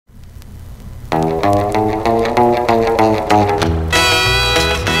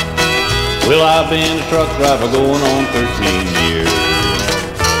Well, I've been a truck driver going on 13 years,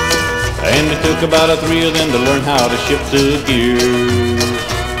 and it took about 3 of them to learn how to shift the gears.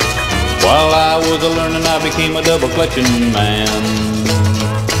 While I was a-learning, I became a double clutching man,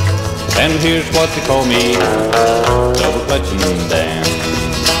 and here's what they call me, double clutching Dan.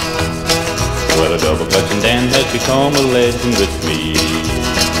 Well, a double clutching Dan has become a legend with me,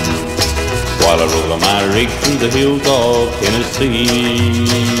 while I roll my rig through the hills of Tennessee.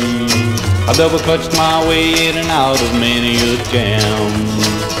 I double clutched my way in and out of many a jam.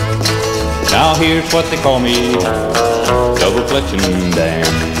 Now here's what they call me, double clutching Dan.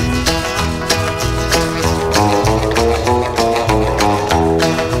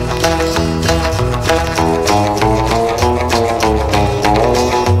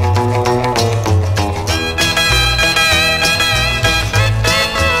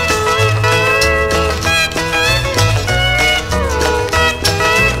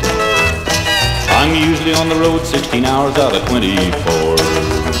 I'm usually on the road 16 hours out of 24.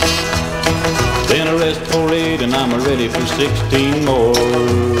 Then a rest for 8 and I'm ready for 16 more.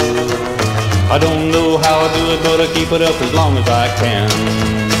 I don't know how I do it, but I keep it up as long as I can,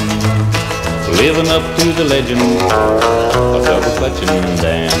 living up to the legend of double clutching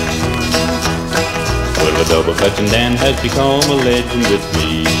Dan. Well, the double clutching Dan has become a legend with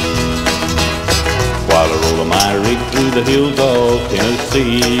me, while I roll my rig through the hills of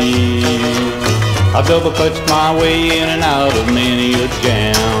Tennessee. I double clutched my way in and out of many a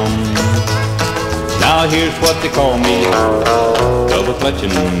jam. Now here's what they call me, double clutching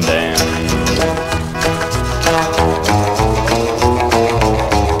Dan.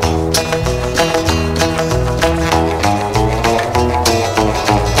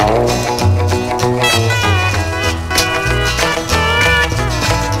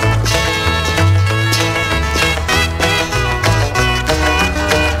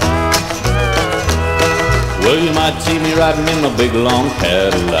 Well, you might see me riding in my big long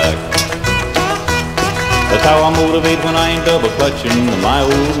Cadillac. That's how I motivate when I ain't double clutching my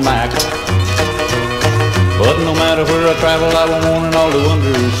old Mac. But no matter where I travel, I want one and all to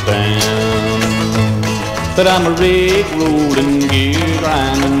understand that I'm a rig rolling, gear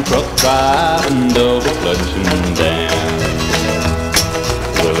grinding, truck driving, double clutching Dan.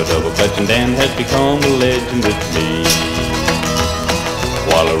 Well, a double clutching Dan has become a legend with me,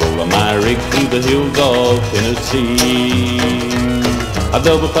 while I roll my rig through the hills of Tennessee. I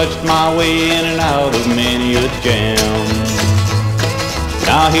double clutched my way in and out of many a jam.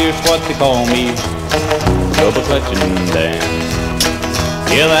 Now here's what they call me, double clutching Dan.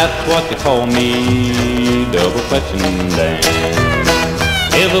 Yeah, that's what they call me, double clutching Dan.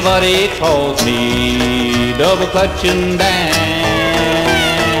 Everybody calls me double clutching Dan.